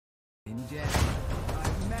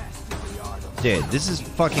Dude, this is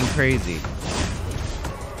fucking crazy.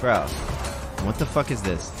 Bro, what the fuck is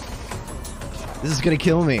this? This is gonna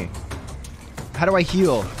kill me. How do I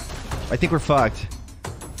heal? I think we're fucked.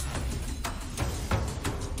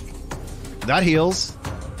 That heals.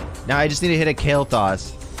 Now I just need to hit a Kale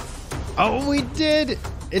Toss. Oh, we did!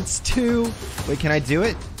 It's 2. Wait, can I do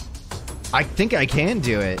it? I think I can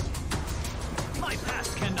do it. My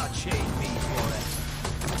past cannot shame me for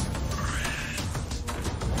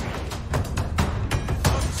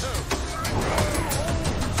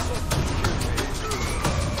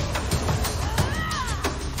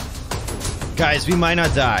it. Guys, we might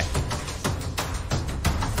not die.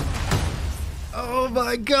 Oh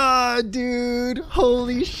my god, dude.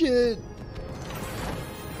 Holy shit.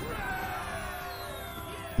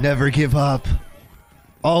 Never give up.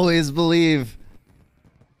 Always believe.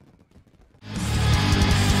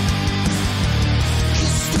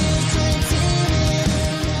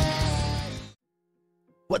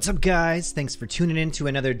 What's up, guys? Thanks for tuning in to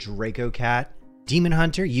another DracoCatt Demon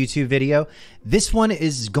Hunter YouTube video. This one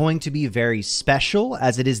is going to be very special,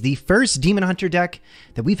 as it is the first Demon Hunter deck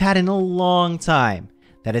that we've had in a long time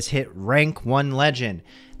that has hit rank 1 legend.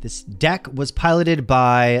 This deck was piloted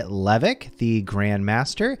by Levik, the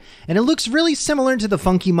Grandmaster, and it looks really similar to the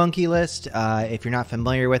Funky Monkey list. If you're not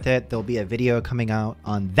familiar with it, there'll be a video coming out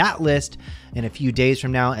on that list in a few days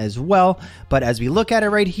from now as well. But as we look at it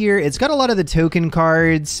right here, it's got a lot of the token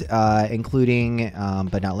cards, including,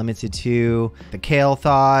 but not limited to, the Kale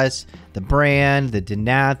Thaws, the Brand, the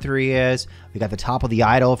Nathrias. We got the Top of the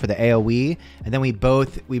Idol for the AoE, and then we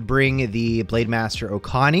bring the Blade Master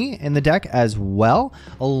Okani in the deck as well,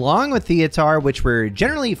 along with Theatar, which were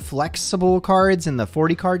generally flexible cards in the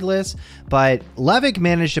 40 card list, but Levik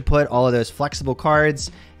managed to put all of those flexible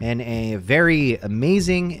cards in a very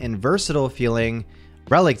amazing and versatile feeling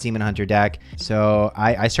Relic Demon Hunter deck. So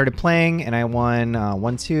I started playing and I won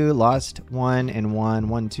 1-2, lost 1 and won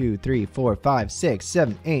 1, 2, 3, 4, 5, 6,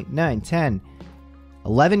 7, 8, 9, 10,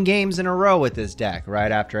 11 games in a row with this deck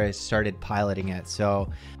right after I started piloting it. So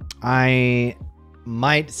I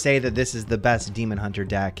might say that this is the best Demon Hunter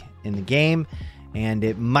deck in the game, and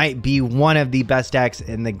it might be one of the best decks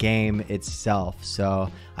in the game itself.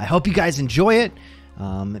 So I hope you guys enjoy it.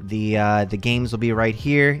 The games will be right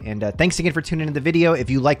here, and thanks again for tuning into the video. If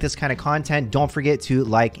you like this kind of content, don't forget to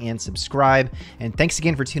like and subscribe, and thanks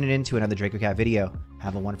again for tuning in to another DracoCatt video.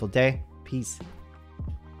 Have a wonderful day. Peace.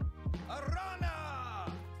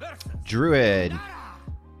 Druid.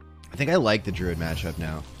 I think I like the Druid matchup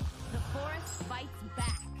now. The forest fights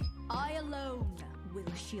back. I alone will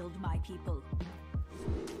shield my people.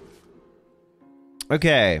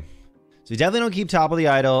 Okay. So we definitely don't keep Top of the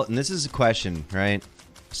Idol, and this is a question, right?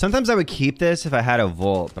 Sometimes I would keep this if I had a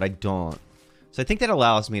Volt, but I don't. So I think that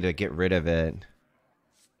allows me to get rid of it.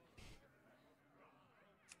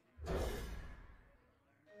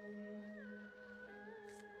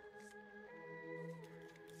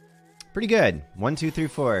 Pretty good. 1, 2, 3,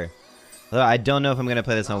 4. Although I don't know if I'm going to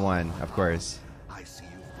play this on 1, of course.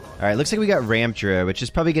 Alright, looks like we got Ramp Druid, which is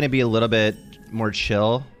probably going to be a little bit more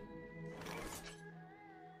chill.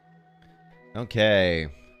 Okay.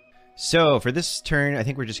 So, for this turn, I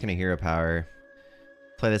think we're just going to Hero Power.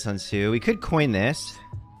 Play this on 2. We could coin this.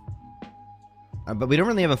 But we don't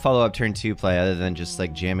really have a follow-up turn 2 play other than just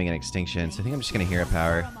like jamming an Extinction. So I think I'm just going to Hero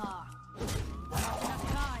Power.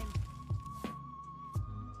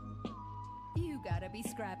 You gotta be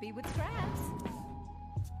scrappy with scraps.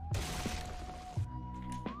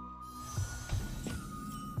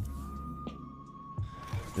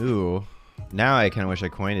 Ooh. Now I kind of wish I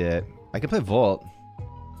coined it. I could play Volt.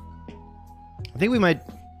 I think we might...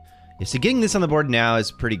 Yeah, so getting this on the board now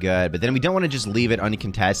is pretty good, but then we don't want to just leave it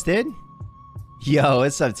uncontested. Yo,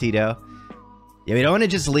 what's up, Tito? Yeah, we don't want to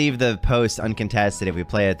just leave the post uncontested if we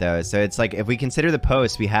play it, though. So it's like, if we consider the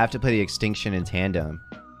post, we have to play the Extinction in tandem.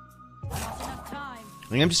 I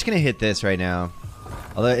think I'm just going to hit this right now.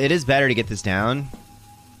 Although it is better to get this down.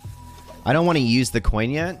 I don't want to use the coin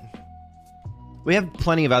yet. We have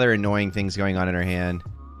plenty of other annoying things going on in our hand.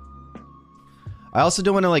 I also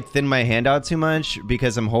don't want to like thin my hand out too much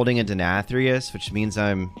because I'm holding into Nathrius, which means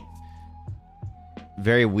I'm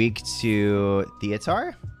very weak to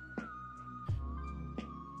Theatar.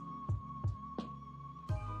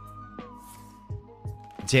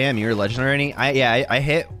 Damn, you're a Legend already? I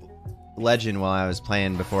hit Legend while I was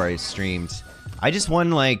playing before I streamed. I just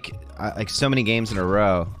won like so many games in a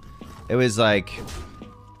row. It was like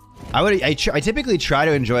I typically try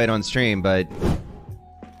to enjoy it on stream, but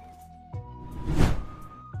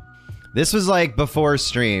this was like before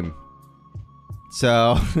stream.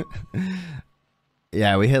 So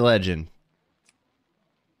yeah, we hit Legend.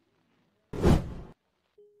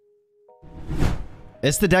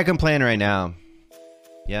 It's the deck I'm playing right now.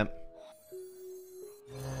 Yep.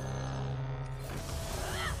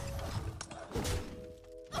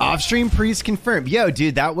 Off-stream priest confirmed. Yo,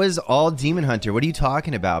 dude, that was all Demon Hunter. What are you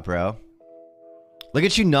talking about, bro? Look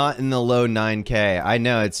at you not in the low 9K. I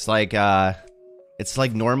know, it's like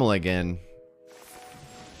normal again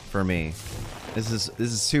for me. This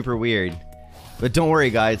is super weird. But don't worry,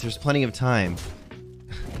 guys. There's plenty of time.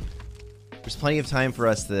 There's plenty of time for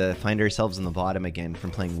us to find ourselves in the bottom again from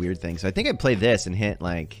playing weird things. So I think I'd play this and hit,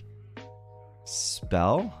 like,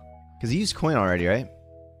 spell? Because you used coin already, right?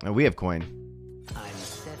 Oh, we have coin. I'm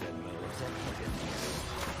 7 moves ahead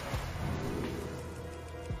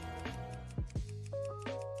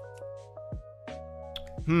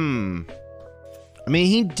of you. I mean,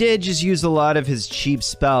 he did just use a lot of his cheap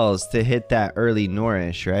spells to hit that early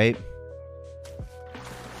Nourish, right?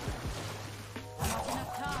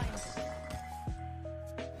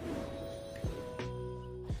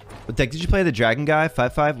 What deck did you play? The dragon guy?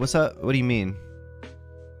 5/5? What's up? What do you mean?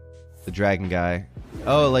 The dragon guy.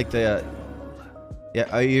 Oh, like the... yeah,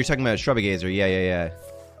 oh, you're talking about Shrubagazer. Yeah.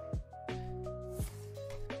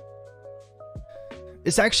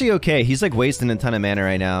 It's actually okay. He's like wasting a ton of mana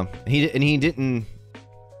right now. He didn't...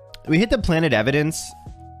 We hit the Planet Evidence,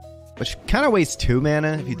 which kind of wastes 2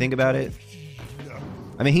 mana if you think about it.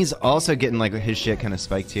 I mean, he's also getting like his shit kind of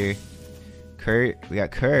spiked here. Kurt. We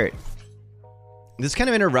got Kurt. This kind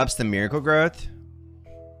of interrupts the Miracle Growth.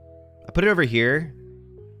 I put it over here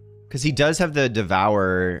because he does have the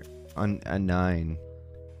Devour on a 9.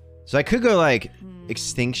 So I could go like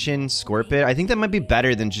Extinction, Scorpid. I think that might be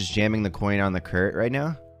better than just jamming the coin on the Kurt right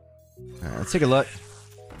now. Alright, let's take a look.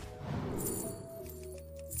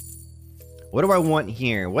 What do I want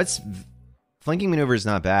here? What's... Flanking Maneuver is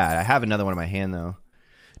not bad. I have another one in my hand though.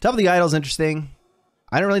 Top of the Idol is interesting.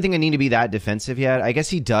 I don't really think I need to be that defensive yet. I guess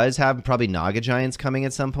he does have probably Naga Giants coming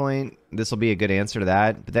at some point. This will be a good answer to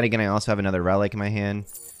that. But then again, I also have another Relic in my hand.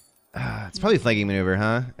 It's probably Flanking Maneuver,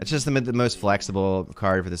 huh? It's just the most flexible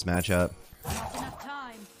card for this matchup. Enough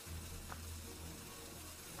time.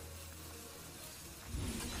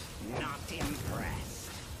 Not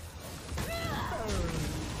impressed.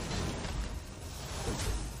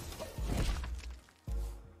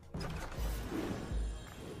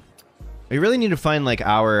 We really need to find like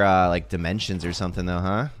our like dimensions or something though,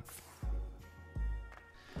 huh?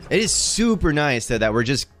 It is super nice though that we're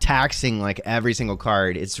just taxing like every single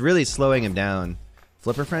card. It's really slowing him down.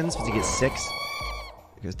 Flipper Friends, to get 6.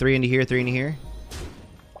 Goes 3 into here, 3 into here.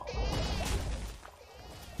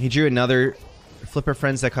 He drew another Flipper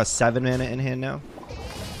Friends that costs 7 mana in hand now.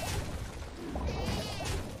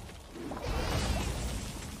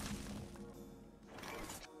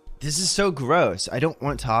 This is so gross. I don't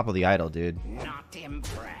want Top of the Idol, dude. Not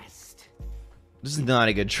impressed. This is not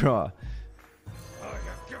a good draw.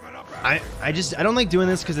 I don't like doing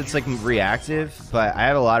this because it's like reactive, but I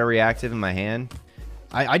have a lot of reactive in my hand.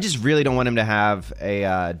 I just really don't want him to have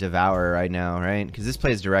a Devour right now, right? Because this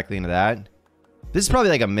plays directly into that. This is probably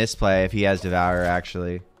like a misplay if he has Devour,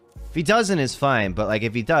 actually. If he doesn't, it's fine, but like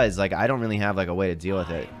if he does, like I don't really have like a way to deal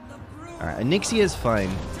with it. Alright, Anixia is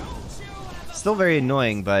fine. Still very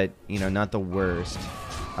annoying, but, you know, not the worst.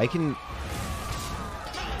 I can...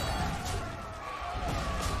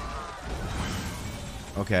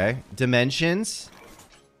 Okay. Dimensions.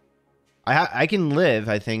 I can live,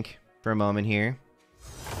 I think, for a moment here.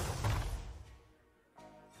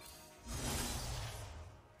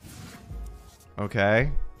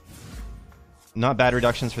 Okay. Not bad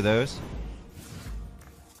reductions for those.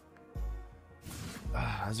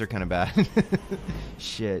 Those are kind of bad.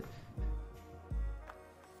 Shit.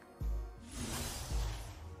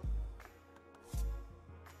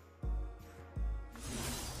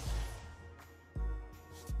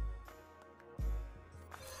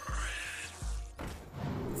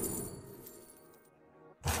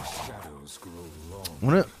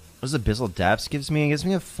 What does Abyssal Depths gives me? It gives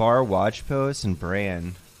me a Far Watch Post and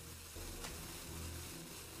Bran.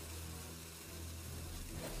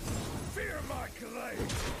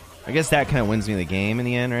 I guess that kind of wins me the game in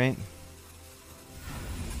the end, right?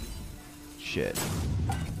 Shit.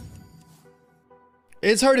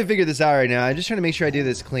 It's hard to figure this out right now. I'm just trying to make sure I do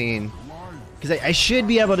this clean. Because I should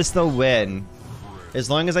be able to still win. As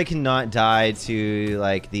long as I cannot die to,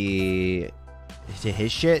 like, to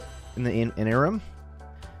his shit in the interim.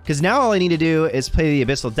 Because now all I need to do is play the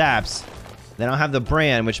Abyssal Depths. Then I'll have the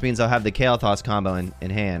Bran, which means I'll have the Kael'thas combo in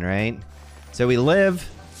hand, right? So we live,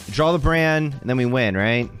 draw the Bran, and then we win,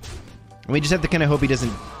 right? And we just have to kind of hope he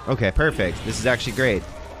doesn't... Okay, perfect. This is actually great.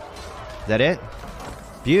 Is that it?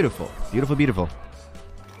 Beautiful. Beautiful, beautiful.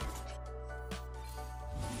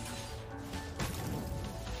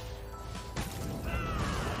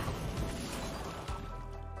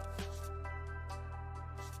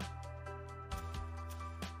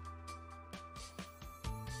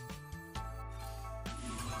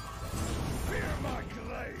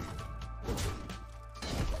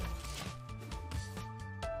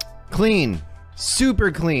 Clean.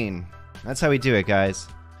 Super clean. That's how we do it, guys.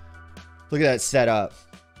 Look at that setup.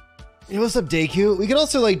 Hey, what's up, Deku? We could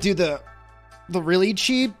also like do the really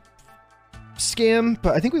cheap scam,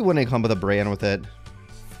 but I think we wouldn't come with a brand with it.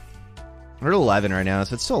 We're at 11 right now,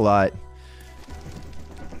 so it's still a lot.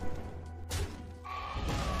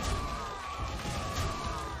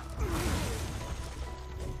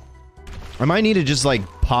 I might need to just like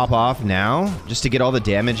pop off now just to get all the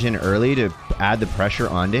damage in early to add the pressure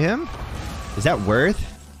onto him. Is that worth?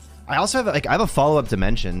 I also have like I have a follow-up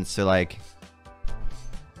dimension, so like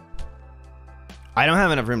I don't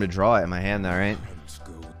have enough room to draw it in my hand though, right?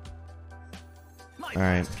 All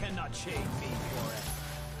right.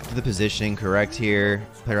 The positioning correct here.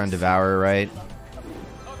 Play around Devour, right?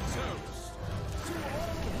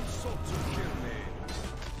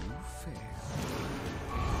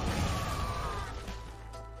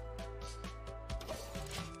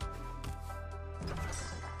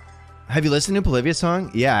 Have you listened to Polivia's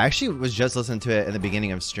song? Yeah, I actually was just listening to it in the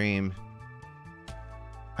beginning of stream.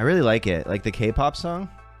 I really like it. Like the K-pop song.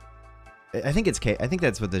 I think it's I think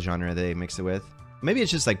that's what the genre they mix it with. Maybe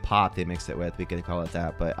it's just like pop they mix it with. We could call it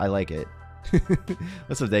that, but I like it.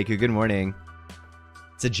 What's up, Deku? Good morning.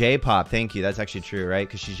 It's a J-pop. Thank you. That's actually true, right?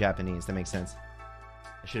 Because she's Japanese. That makes sense.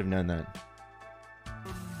 I should have known that.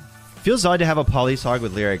 Feels odd to have a polysog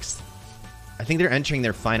with lyrics. I think they're entering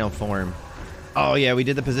their final form. Oh yeah, we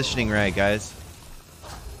did the positioning right, guys.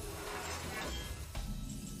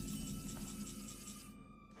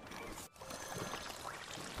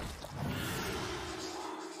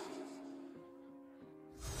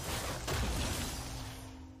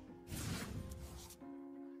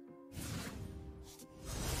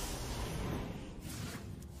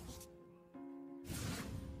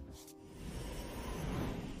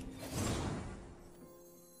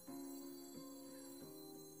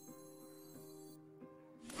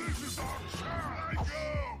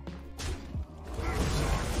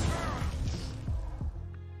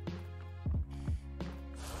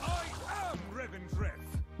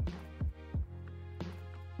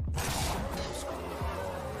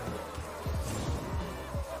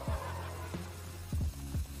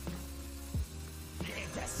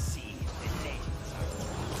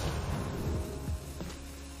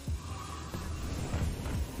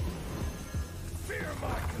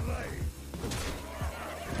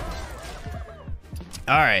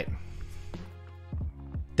 All right.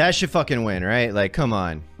 That should fucking win, right? Like, come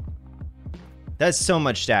on. That's so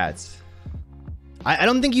much stats. I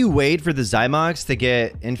don't think you wait for the Zymox to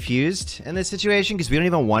get infused in this situation because we don't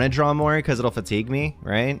even want to draw more because it'll fatigue me,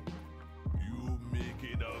 right? You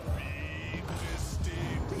making a big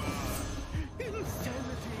mistake, man.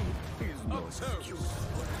 Insanity is no excuse.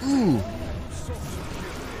 Ooh.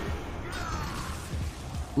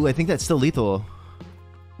 Ooh, I think that's still lethal.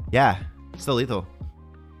 Yeah, still lethal.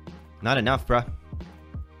 Not enough, bruh.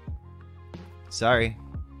 Sorry.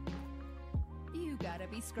 You gotta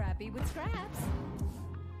be scrappy with scraps.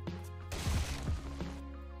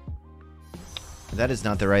 That is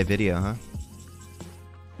not the right video, huh?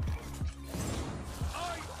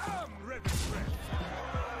 I am Revenant.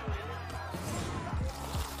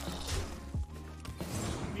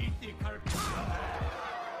 Meet the character.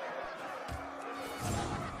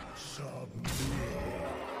 Submit.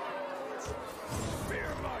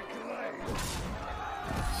 Fear my glaive.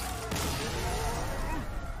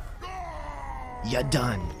 You're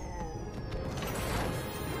done.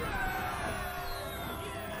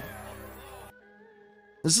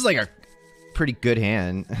 This is like a pretty good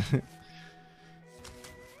hand.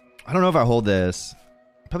 I don't know if I hold this.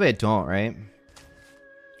 Probably I don't, right?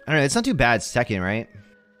 I don't know. It's not too bad second, right?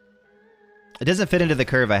 It doesn't fit into the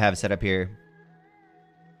curve I have set up here.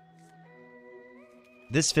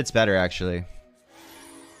 This fits better, actually.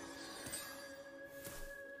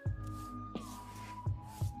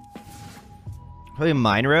 Probably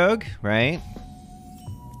Mine Rogue, right?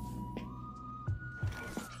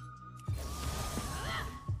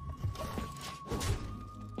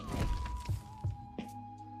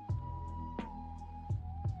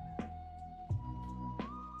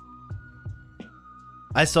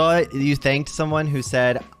 I saw it. You thanked someone who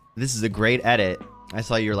said, "This is a great edit." I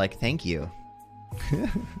saw you're like, "Thank you."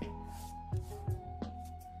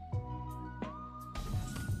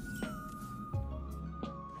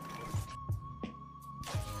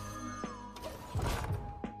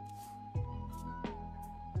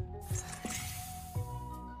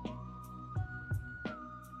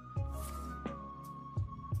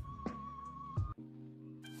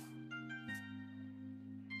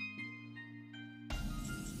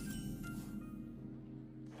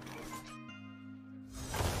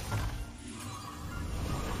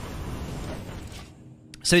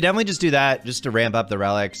 So definitely just do that, just to ramp up the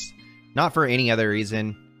relics. Not for any other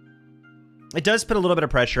reason. It does put a little bit of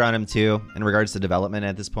pressure on him too, in regards to development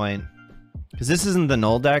at this point. Because this isn't the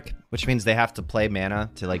null deck, which means they have to play mana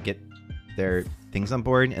to like get their things on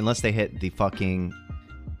board, unless they hit the fucking...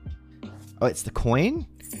 Oh, it's the coin?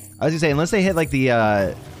 I was gonna say, unless they hit like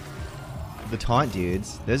the taunt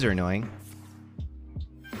dudes. Those are annoying.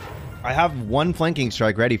 I have one flanking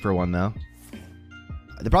strike ready for one though.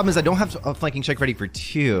 The problem is I don't have a flanking strike ready for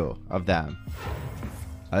two of them.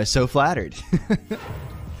 I was so flattered.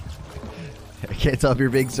 I can't tell if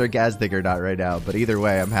you're being sarcastic or not right now, but either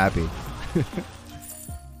way, I'm happy.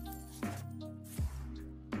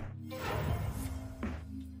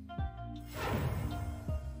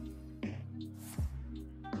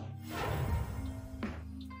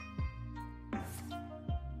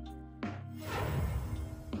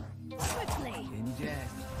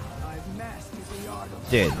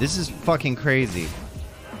 Dude, this is fucking crazy.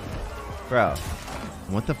 Bro,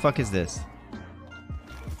 what the fuck is this?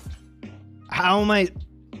 How am I...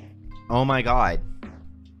 Oh my god.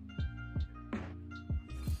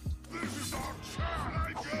 This is our turn,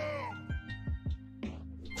 I go.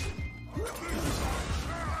 This is our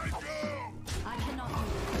turn, I go. I cannot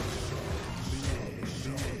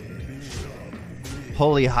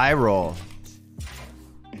Holy high roll.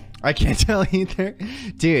 I can't tell either.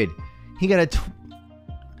 Dude, he got a...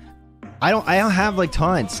 I don't have like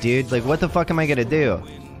taunts, dude. Like, what the fuck am I gonna do?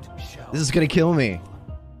 This is gonna kill me.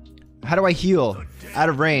 How do I heal? Out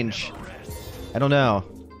of range. I don't know.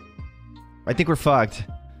 I think we're fucked.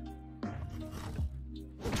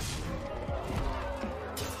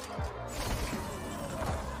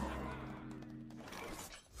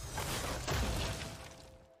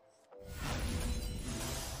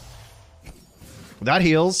 That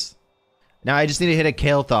heals. Now I just need to hit a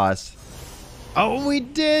Kael'thas. Oh, we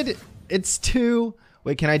did! It's 2.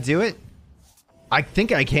 Wait, can I do it? I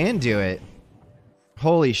think I can do it.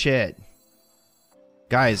 Holy shit.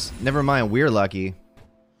 Guys, never mind. We're lucky.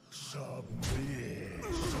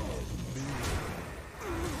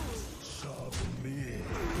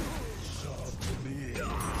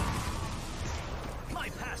 My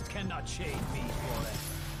past cannot shade me forever.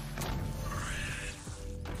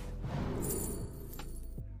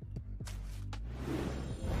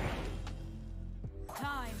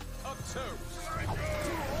 time. Up toast, I go.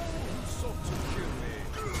 Sought to kill me.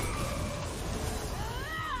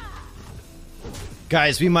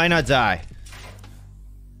 Guys, we might not die.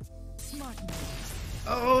 Smart.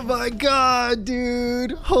 Oh my god,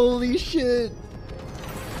 dude. Holy shit.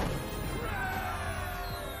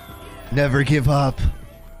 Never give up.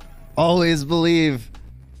 Always believe.